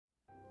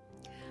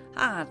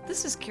Hi,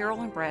 this is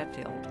Carolyn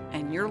Bradfield,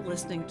 and you're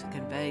listening to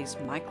Convey's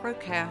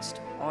Microcast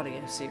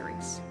audio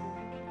series.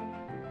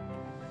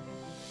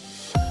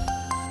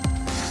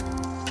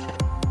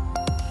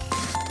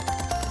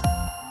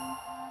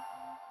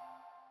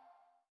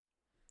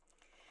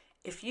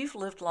 If you've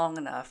lived long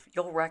enough,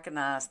 you'll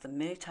recognize the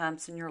many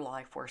times in your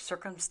life where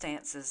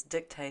circumstances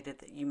dictated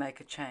that you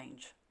make a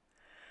change.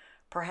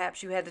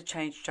 Perhaps you had to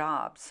change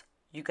jobs,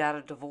 you got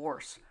a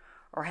divorce,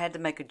 or had to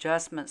make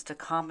adjustments to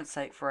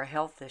compensate for a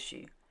health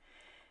issue.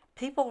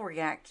 People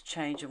react to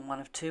change in one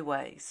of two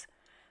ways.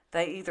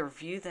 They either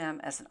view them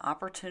as an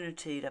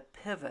opportunity to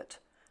pivot,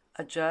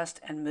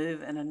 adjust, and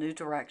move in a new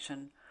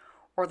direction,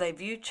 or they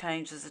view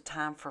change as a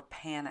time for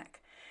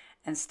panic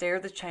and stare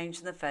the change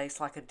in the face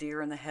like a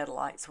deer in the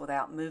headlights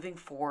without moving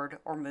forward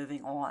or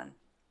moving on.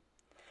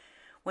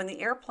 When the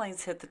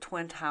airplanes hit the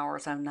Twin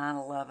Towers on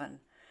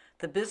 9/11,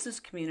 the business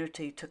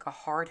community took a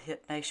hard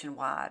hit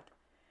nationwide.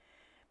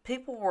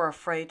 People were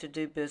afraid to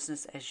do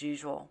business as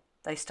usual.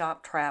 They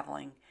stopped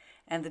traveling,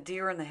 and the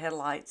deer in the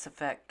headlights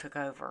effect took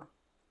over.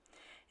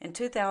 In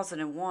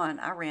 2001,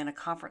 I ran a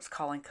conference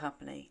calling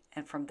company,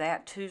 and from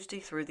that Tuesday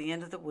through the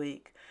end of the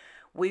week,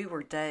 we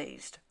were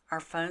dazed. Our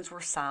phones were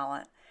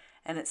silent,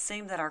 and it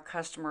seemed that our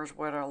customers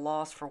were at a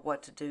loss for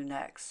what to do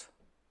next.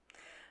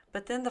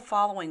 But then the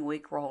following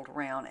week rolled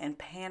around, and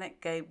panic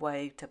gave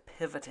way to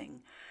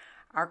pivoting.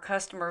 Our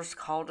customers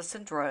called us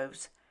in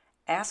droves,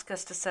 asked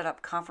us to set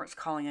up conference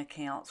calling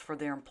accounts for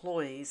their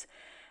employees,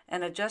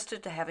 and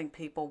adjusted to having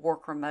people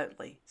work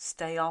remotely,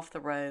 stay off the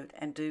road,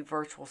 and do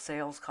virtual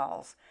sales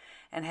calls,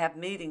 and have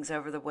meetings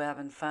over the web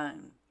and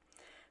phone.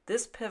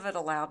 This pivot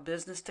allowed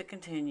business to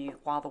continue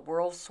while the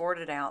world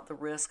sorted out the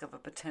risk of a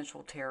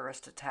potential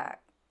terrorist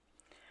attack.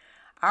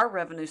 Our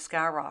revenue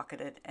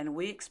skyrocketed, and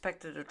we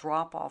expected a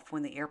drop-off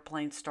when the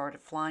airplanes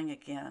started flying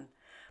again,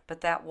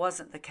 but that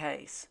wasn't the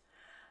case.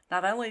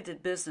 Not only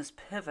did business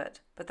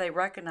pivot, but they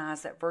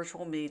recognized that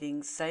virtual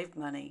meetings saved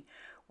money,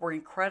 were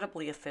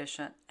incredibly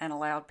efficient, and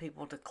allowed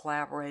people to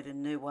collaborate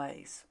in new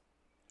ways.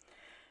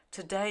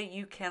 Today,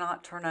 you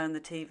cannot turn on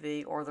the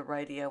TV or the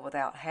radio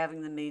without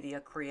having the media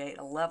create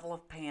a level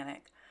of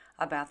panic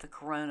about the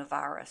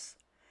coronavirus.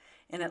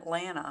 In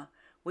Atlanta,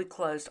 we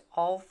closed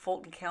all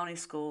Fulton County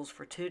schools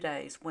for 2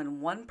 days when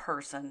one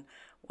person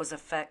was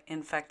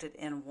infected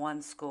in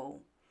one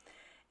school.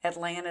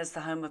 Atlanta is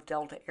the home of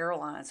Delta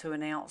Airlines, who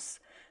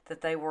announced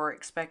that they were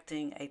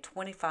expecting a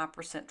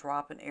 25%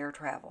 drop in air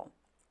travel.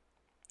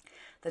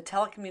 The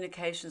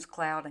telecommunications,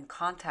 cloud, and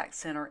contact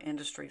center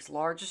industry's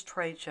largest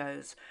trade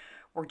shows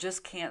were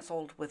just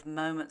canceled with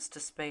moments to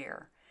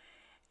spare.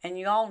 And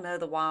you all know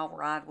the wild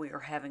ride we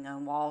are having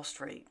on Wall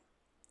Street.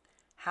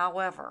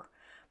 However,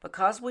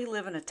 because we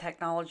live in a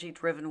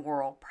technology-driven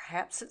world,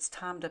 perhaps it's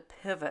time to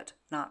pivot,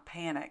 not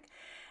panic,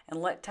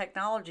 and let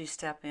technology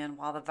step in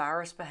while the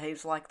virus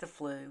behaves like the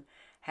flu,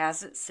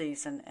 has its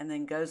season, and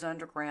then goes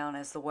underground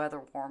as the weather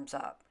warms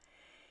up.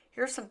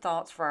 Here's some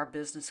thoughts for our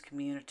business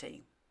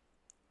community.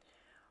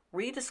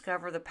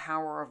 Rediscover the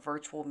power of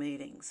virtual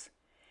meetings.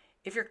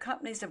 If your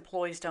company's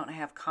employees don't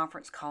have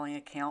conference calling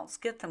accounts,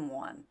 get them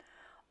one.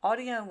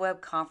 Audio and web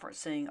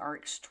conferencing are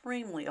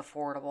extremely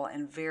affordable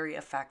and very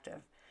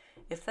effective.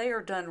 If they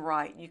are done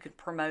right, you can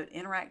promote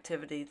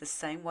interactivity the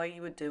same way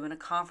you would do in a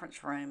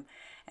conference room,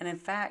 and in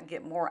fact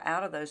get more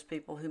out of those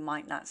people who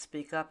might not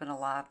speak up in a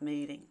live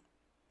meeting.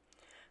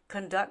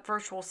 Conduct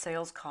virtual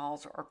sales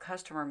calls or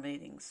customer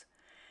meetings.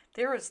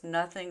 There is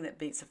nothing that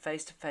beats a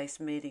face-to-face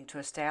meeting to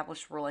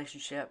establish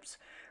relationships,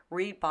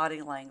 read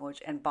body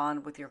language, and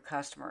bond with your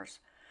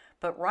customers.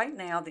 But right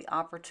now, the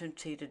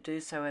opportunity to do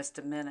so has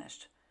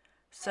diminished.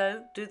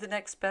 So, do the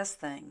next best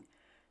thing.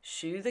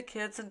 Shoo the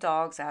kids and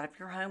dogs out of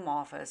your home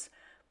office,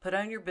 put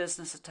on your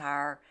business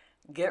attire,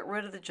 get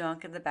rid of the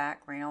junk in the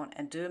background,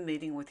 and do a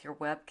meeting with your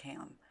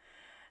webcam.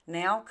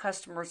 Now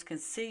customers can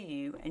see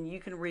you, and you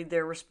can read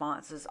their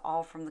responses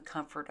all from the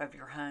comfort of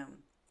your home.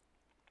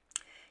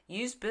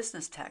 Use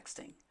business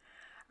texting.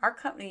 Our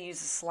company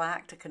uses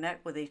Slack to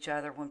connect with each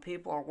other when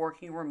people are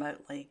working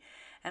remotely,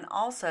 and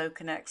also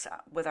connects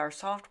with our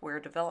software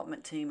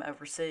development team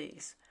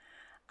overseas.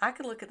 I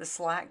can look at the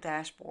Slack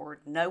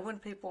dashboard, know when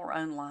people are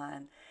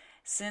online,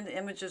 send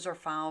images or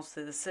files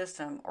through the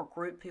system, or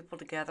group people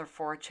together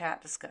for a chat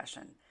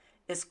discussion.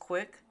 It's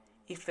quick,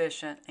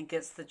 efficient, and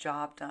gets the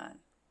job done.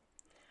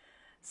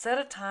 Set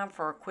a time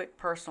for a quick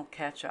personal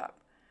catch-up.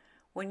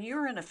 When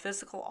you're in a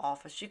physical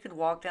office, you can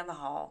walk down the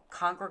hall,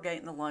 congregate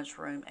in the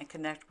lunchroom, and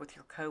connect with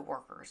your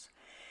coworkers.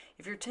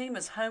 If your team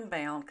is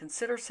homebound,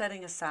 consider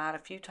setting aside a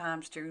few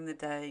times during the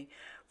day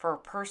for a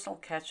personal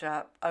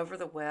catch-up over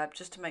the web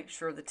just to make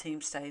sure the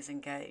team stays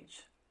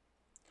engaged.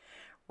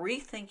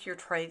 Rethink your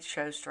trade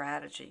show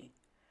strategy.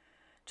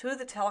 2 of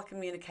the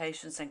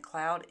telecommunications and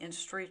cloud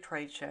industry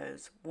trade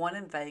shows, one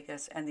in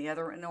Vegas and the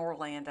other in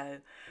Orlando,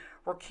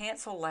 were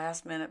canceled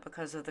last minute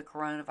because of the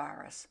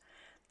coronavirus.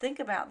 Think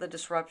about the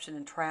disruption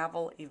in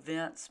travel,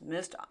 events,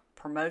 missed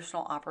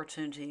promotional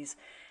opportunities,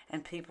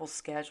 and people's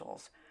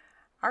schedules.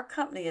 Our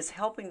company is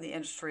helping the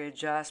industry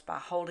adjust by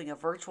holding a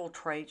virtual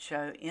trade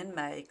show in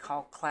May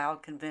called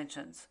Cloud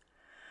Conventions.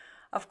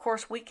 Of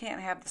course, we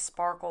can't have the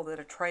sparkle that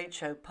a trade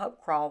show pub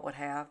crawl would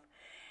have,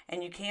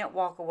 and you can't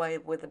walk away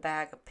with a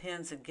bag of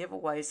pins and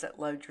giveaways that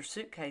load your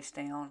suitcase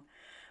down,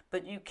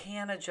 but you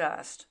can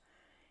adjust.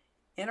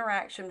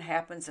 Interaction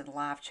happens in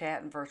live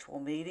chat and virtual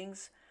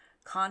meetings.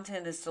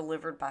 Content is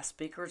delivered by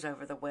speakers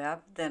over the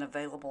web, then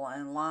available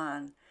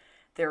online.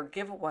 There are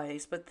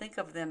giveaways, but think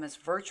of them as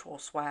virtual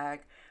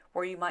swag,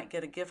 where you might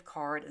get a gift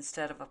card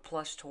instead of a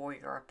plush toy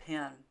or a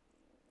pen.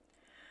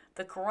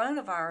 The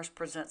coronavirus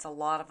presents a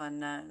lot of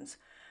unknowns,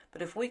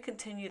 but if we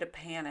continue to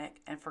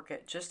panic and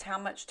forget just how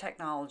much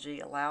technology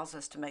allows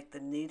us to make the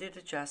needed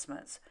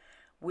adjustments,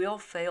 we'll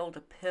fail to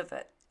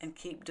pivot and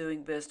keep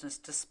doing business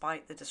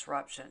despite the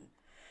disruption.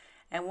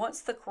 And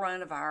once the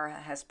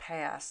coronavirus has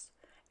passed,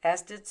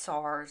 as did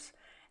SARS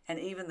and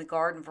even the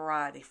garden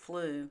variety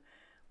flu,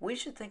 we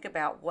should think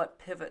about what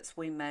pivots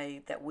we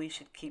made that we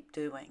should keep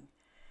doing.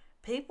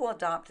 People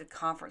adopted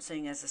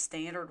conferencing as a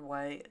standard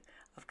way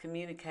of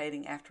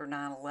communicating after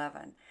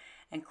 9/11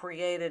 and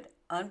created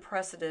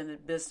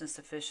unprecedented business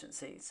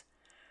efficiencies.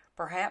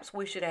 Perhaps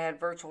we should add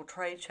virtual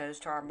trade shows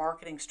to our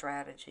marketing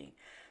strategy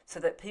so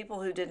that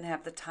people who didn't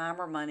have the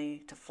time or money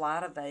to fly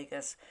to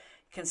Vegas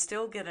can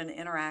still get an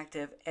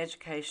interactive,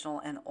 educational,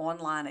 and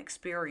online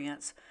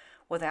experience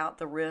without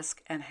the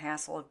risk and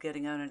hassle of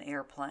getting on an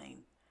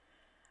airplane.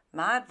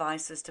 My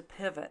advice is to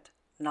pivot,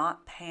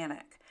 not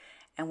panic,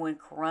 and when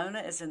Corona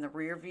is in the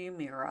rearview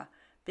mirror,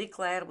 be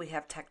glad we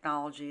have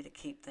technology to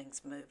keep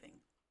things moving.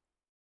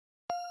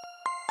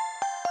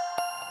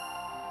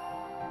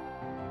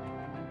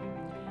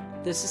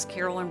 This is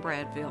Carolyn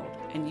Bradfield,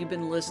 and you've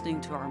been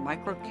listening to our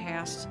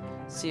microcast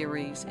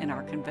series in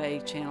our Convey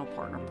Channel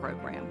Partner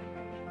Program.